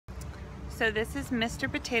So this is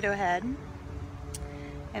Mr. Potato Head,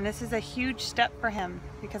 and this is a huge step for him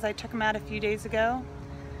because I took him out a few days ago.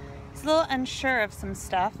 He's a little unsure of some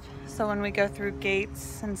stuff, so when we go through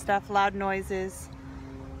gates and stuff, loud noises,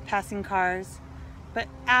 passing cars, but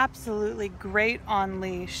absolutely great on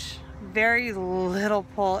leash. Very little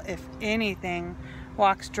pull, if anything.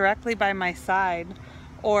 Walks directly by my side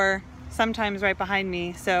or sometimes right behind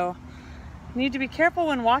me, so need to be careful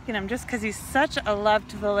when walking him just because he's such a love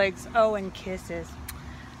to the legs. Oh, and kisses.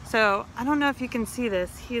 So I don't know if you can see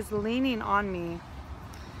this. He is leaning on me.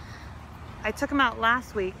 I took him out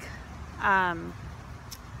last week.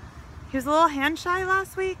 He was a little hand shy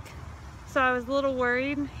last week, so I was a little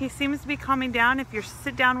worried. He seems to be calming down if you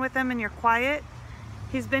sit down with him and you're quiet.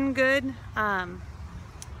 He's been good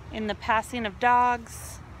in the passing of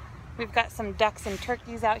dogs. We've got some ducks and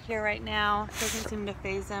turkeys out here right now. Doesn't seem to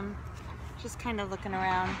faze him. Just kind of looking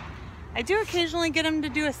around. I do occasionally get him to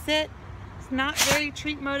do a sit. He's not very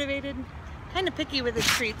treat motivated. Kind of picky with his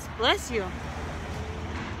treats. Bless you.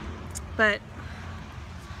 But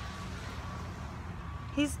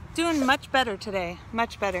he's doing much better today.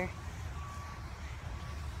 Much better.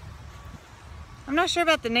 I'm not sure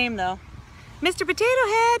about the name though. Mr. Potato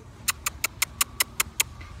Head!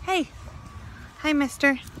 Hey. Hi,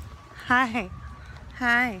 mister. Hi.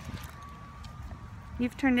 Hi.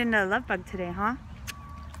 You've turned into a love bug today, huh?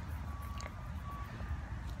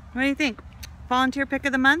 What do you think? Volunteer pick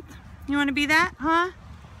of the month? You want to be that, huh?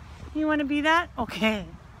 You want to be that? Okay.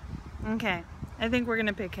 Okay. I think we're going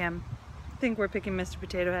to pick him. I think we're picking Mr.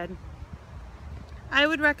 Potato Head. I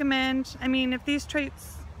would recommend, I mean, if these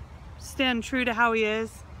traits stand true to how he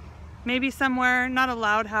is, maybe somewhere, not a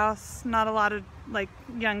loud house, not a lot of like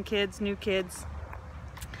young kids, new kids,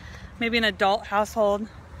 maybe an adult household,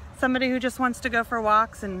 somebody who just wants to go for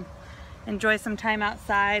walks and enjoy some time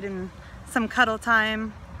outside and some cuddle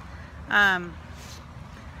time. I'm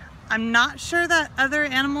not sure that other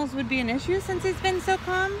animals would be an issue since he's been so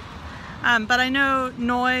calm, but I know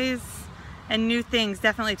noise and new things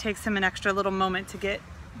definitely takes him an extra little moment to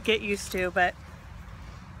get used to, but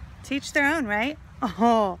to each their own, right?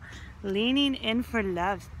 Oh, leaning in for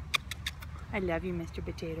love. I love you, Mr.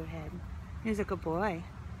 Potato Head. He's a good boy.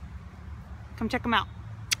 Come check him out.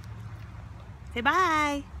 Say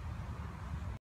bye.